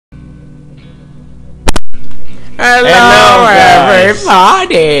Hello, guys.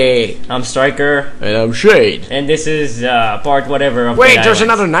 everybody! I'm Striker, And I'm Shade. and this is part whatever of Wait, Dead there's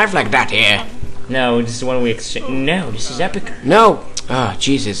Island. another knife like that here. No, this is the one we exchange. No, this is Epic. No! Ah,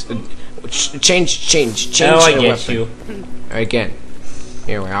 Jesus. Change Oh, I your get weapon. you. Again.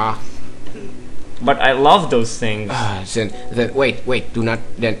 Here we are. But I love those things. Ah, then, wait, do not,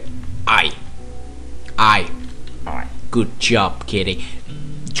 then, I. Alright, Good job, kitty.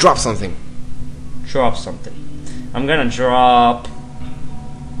 Drop something. drop something. I'm gonna drop.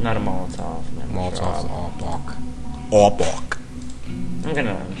 Not a Molotov. I'm gonna drop- Orbok. I'm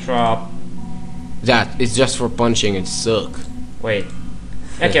gonna drop. That is just for punching and suck. Wait.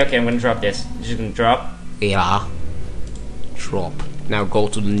 Okay, I'm gonna drop this. Just gonna drop. Yeah. Drop. Now go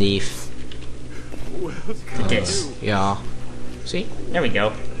to the knife. This. Yeah. See? There we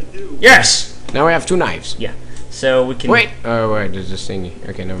go. Yes! Now we have two knives. Yeah. So we can. Wait! Oh, wait, there's this thingy.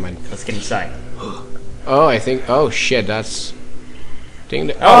 Okay, never mind. Let's get inside. Oh, I think. Oh, shit, that's. Thing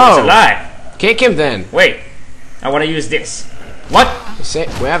that. Oh, it's alive! Kick him then! Wait. I wanna use this. What? Say,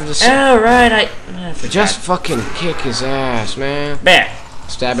 we have this. Alright, I forgot. Just fucking kick his ass, man. There.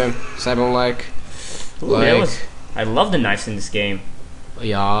 Stab him like. Ooh, that was. I love the knives in this game.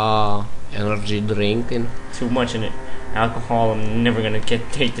 Yeah. Energy drinking. Too much in it. Alcohol. I'm never gonna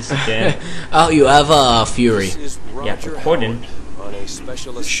take this again. Oh, you have a Fury. This is Yeah, Roger recording. Howard on a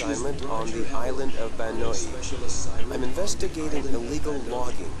special assignment on the island of Banoi. I'm investigating illegal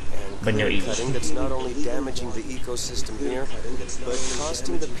logging and Banoi. clear cutting that's not only damaging the ecosystem here, but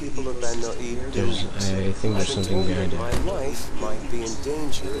costing the people of Banoi billions. I think there's something behind it. My life might be in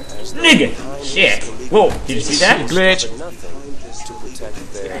danger as the Nigga! behind Shit! this illegal Whoa, did you see that? Glitch. but nothing to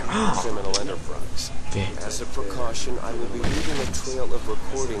protect their criminal enterprise. As a precaution, I will be leaving a trail of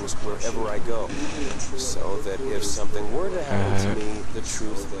recordings wherever I go, so that if something were to happen to me, the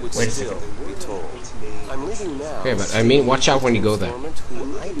truth would Wait a still be told. I'm leaving now. Okay, but I mean, watch out when you go there. Informant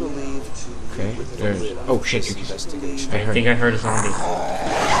who I believe Okay. with the There's. lid on Oh shit! this You can. investigation. I I heard. think I heard a zombie.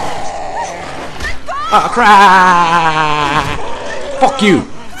 Oh, cry! Fuck you!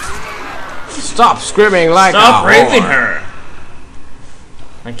 Stop screaming like Stop a raping whore. her!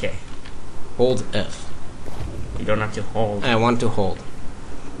 Okay. Hold F. You don't have to hold. I want to hold.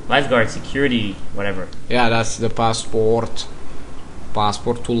 Lifeguard, security, whatever. Yeah, that's the passport.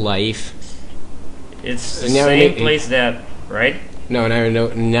 Passport to life. It's the And now we same need- place that, right? No,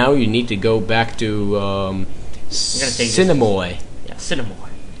 now you need to go back to gonna take this. Cinemoy. Yeah, Cinemoy.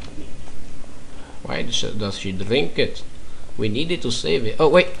 Why does she drink it? We needed to save it. Oh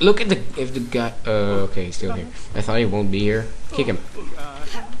wait, look at if the guy. Okay, he's still here. I thought he won't be here. Kick him.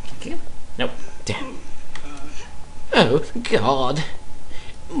 Okay. Nope. Damn. Oh God,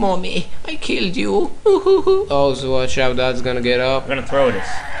 mommy, I killed you. Oh, so watch out, that's gonna get up. I'm gonna throw this.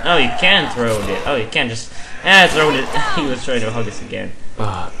 Oh, you can throw it. Oh, you can't just. Throw it. He was trying to hug us again.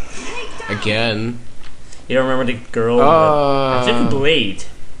 Again. You don't remember the girl? I took a blade.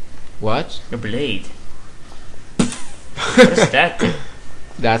 What? A blade. What is that thing?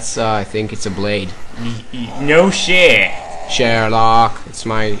 That's I think it's a blade. No shit. Sherlock, it's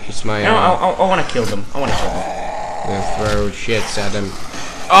my. No, I want to kill them. I want to kill them. Gonna throw shits at him.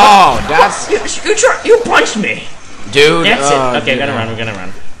 Oh, that's You punched me. dude. That's it. Okay, dude. we're gonna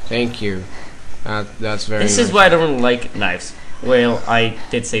run. Thank you. That's very. This nice. is why I don't like knives. Well, I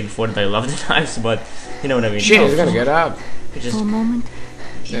did say before that I love the knives, but you know what I mean. Shit, he's gonna get up. It just For a moment,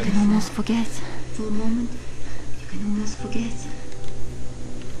 you can almost forget. For a moment, you can almost forget.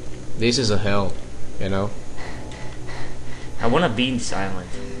 This is a hell, you know. I want to be in this island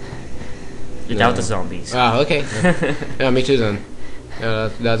without the zombies. Ah, okay. Yeah, me too then. Yeah,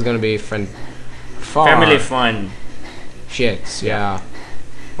 that's gonna be far. Family fun. Shits, yeah.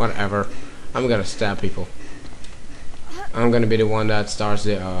 Whatever. I'm gonna stab people. I'm gonna be the one that starts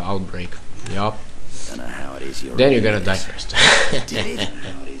the outbreak. Yup. Dunno how it is you're Then you're gonna die first. did it.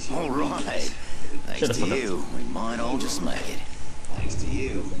 All right. Thanks Shut the to fuck up. you, we might all just make it. Thanks to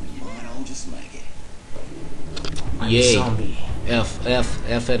you, we might all just make it. Yay. Zombie. F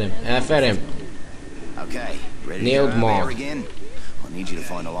at him. F at him. Okay, ready Nailed to go out Mark. there again? I need you to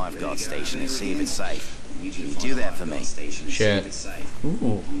find a lifeguard station and see if it's safe. You do that for me. Shit.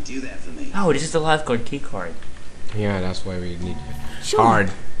 Ooh. Do that for me. Oh, this is the lifeguard key card. Yeah, that's why we need it. Sure.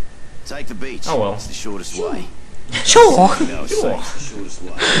 Hard. Take the beach. Oh, well. It's the shortest way. Sure. No, it's safe. The shortest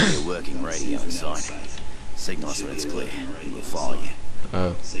way. You're working radio inside. Signal us when it's clear. We'll follow you.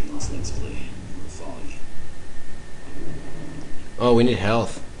 Oh. Signal us when it's clear. We'll follow you. Oh, we need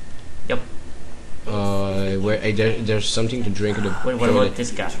health. Yep. There's something to drink in the. Wait, what about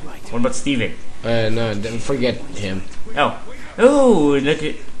this guy? What about Steven? No, forget him. Oh. Oh, look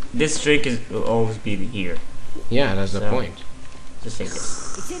at this drink is will always be here. Yeah, that's the So- point. Just take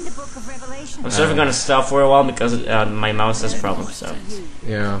this. It's in the book of Revelation. I'm sort of gonna stop for a while because my mouse has problems. So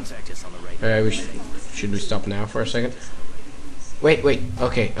Yeah. Should we stop now for a second? Wait.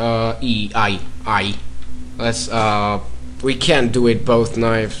 Okay. I. Let's. We can't do it both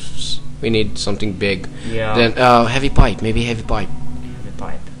knives. We need something big. yeah. Then heavy pipe. Maybe heavy pipe. the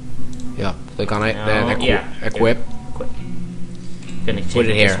pipe. Yeah. Click on it. No, Then yeah. equip. Quick. Gonna Put it take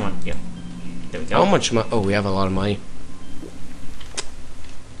this here. one. Yeah. There we go. How much money? Oh, we have a lot of money.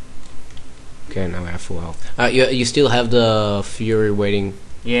 Okay, now we have full health. You still have the Fury waiting,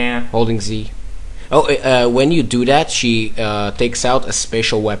 Yeah. holding Z. Oh, when you do that, she takes out a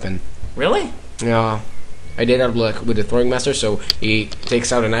special weapon. Really? Yeah, I did that like with the throwing master. So he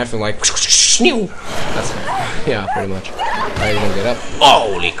takes out a knife and like, snoo. That's yeah, pretty much. Alright, gonna get up.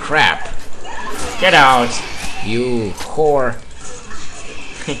 Holy crap! Get out. You whore!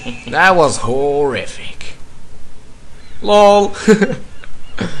 That was horrific. LOL.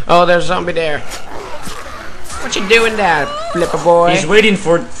 Oh, there's a zombie there. What you doing there, flipper boy? He's waiting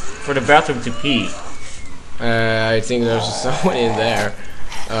for the bathroom to pee. I think there's someone in there.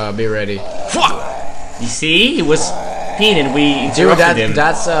 Be ready. You see, he was peeing and we Dude, interrupted him.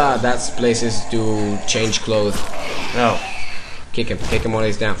 that's places to change clothes. Oh. Kick him while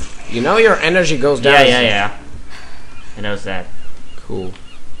he's down. You know your energy goes down. Yeah. I knows that. Cool.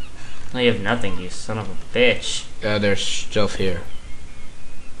 No, you have nothing, you son of a bitch. There's stuff here.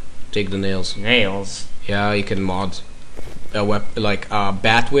 Take the nails. Nails. Yeah, you can mod a like a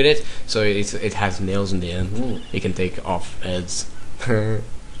bat with it, so it has nails in the end. Ooh. You can take off heads. You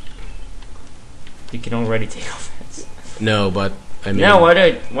can already take off heads. No, but I mean. No, why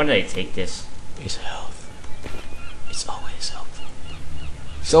did I take this? It's health. It's always healthy.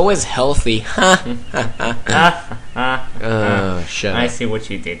 It's always healthy. Shut I up. see what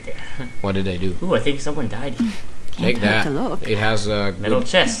you did there. What did I do? Ooh, I think someone died. Take hurt that. to look. It has a Metal good,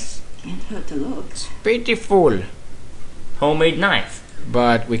 chests. Can't hurt to look. pretty full, Homemade knife.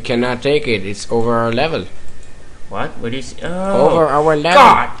 but we cannot take it. It's over our level. What? What is? Oh. Over our level.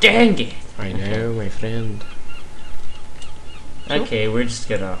 God dang it! I know, my friend. Okay, we're just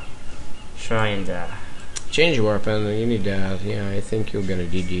gonna try and Change your weapon. You need that. Yeah, I think you're gonna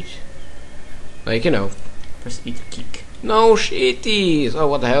need it. Like, you know. press E to kick. No shitties. Oh,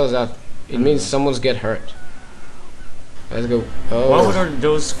 what the hell is that? It means someone's get hurt. Let's go. Oh. What are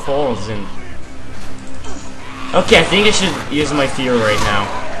those calls in? Okay, I think I should use my fear right now.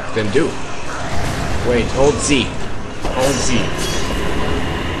 Then do. Wait, hold Z. Hold Z.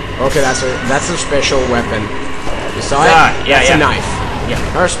 Okay, that's a special weapon. You saw Yeah, it? yeah, That's yeah. a knife.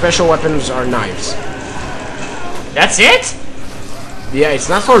 Yeah. Our special weapons are knives. That's it? Yeah, it's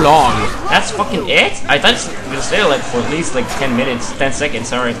not for long. That's fucking it? I thought it was gonna stay like for at least like 10 minutes, 10 seconds,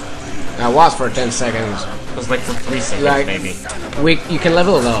 sorry. That was for 10 seconds. It was like for 3 seconds Like- maybe. You can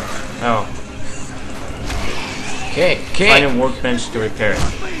level it up. Oh. Okay, Find okay. a workbench to repair it.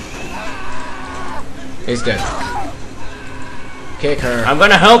 He's dead. Kick her. I'm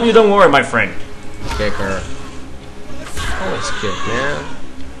gonna help you, don't worry, my friend. Kick her. Always kick, man.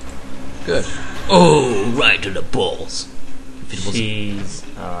 Good. Oh, right to the balls. If it was She's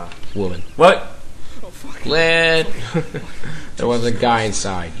a woman. what? Lit. There was a guy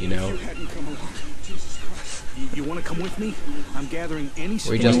inside, you know. You want to come with me? I'm gathering any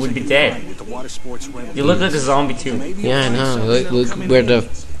We just would be dead. with the water sports rebel. You look like a zombie too. Maybe Yeah, I you'll know. find Look, something look that'll come where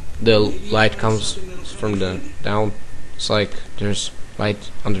in the light comes from the down. It's like there's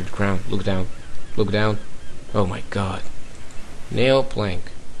light under the ground. Look down. Look down. Oh my god. Nail plank.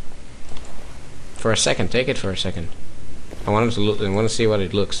 For a second, take it for a second. I want to look. I want to see what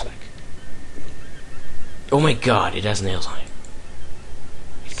it looks like. Oh my god, it has nails on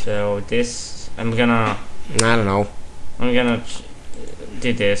it. So this, I'm gonna I don't know.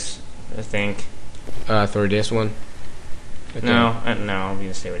 do this. I think. For this one. Okay. No, no, I'm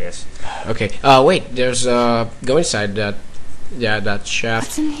gonna stay with this. Okay. Wait. There's go inside that. Yeah, that shaft.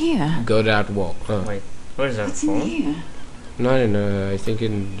 What's in here? Go that wall. Wait, what is that What's in phone? here? Not in. I think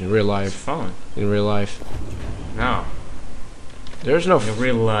in real life. Phone? In real life. No, There's no. in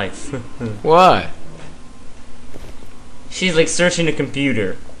real life. What? She's like searching the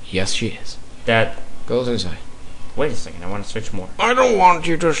computer. Yes, she is. That. Goes inside. Wait a second, I want to search more. I don't want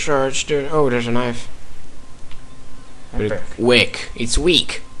you to search. Oh, there's a knife. But Epic. Wick. It's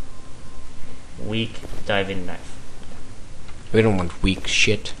weak. Weak diving knife. We don't want weak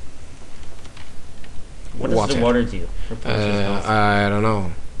shit. What does Water. the water do? Repairs your health. I don't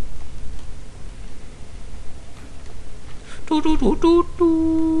know.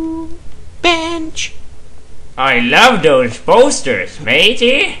 Do. Bench. I love those posters,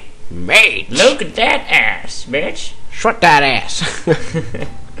 matey. Mate! Look at that ass, bitch. Shut that ass!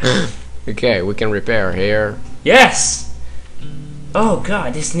 Okay, we can repair here. Yes! Oh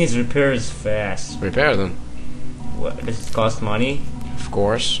god, this needs repairs fast. Repair them, What, does it cost money? of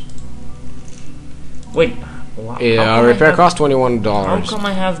course. Wait, how Yeah, come repair I have, costs $21. How come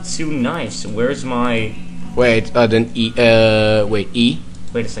I have 2 knives? Where's my... Wait, then E. Wait, E.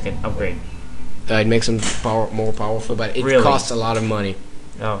 Wait a second, upgrade. It makes them more powerful, but it Really? costs a lot of money.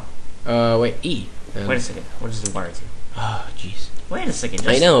 Oh, Wait, E. wait a second. What does the wire do? Oh, jeez. Wait a second.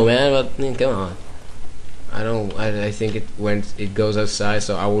 I Just, know, man, but come on. I think it goes outside,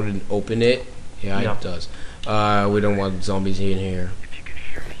 so I wouldn't open it. Yeah, No. it does. We don't want zombies in here.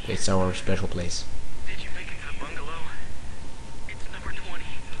 It's our special place.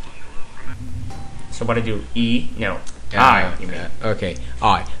 So what I do? E? No. I. You mean? Okay.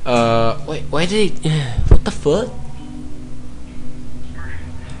 I. Wait. Why did it? What the fuck?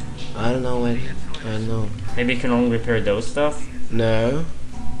 I don't know. I don't know. Maybe you can only repair those stuff. No.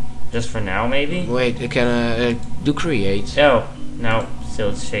 Just for now, maybe. Wait. Can I do create? Oh no,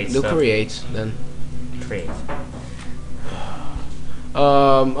 still shade Do stuff. create then. Create.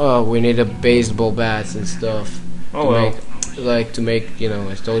 Oh, we need a baseball bats and stuff. Oh to well. to make, you know,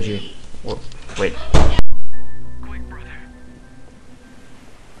 I told you. Wait.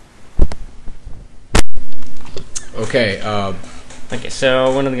 Okay. Okay,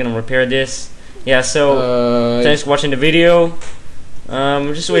 so when are we gonna repair this? Yeah. So thanks for watching the video.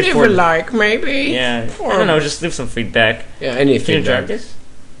 Just wait leave for a like, maybe. Yeah. Or- I don't know. Just leave some feedback. Yeah. Can you Anything. drive this?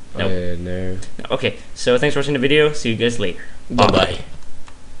 No. No. Okay. So thanks for watching the video. See you guys later. Bye bye.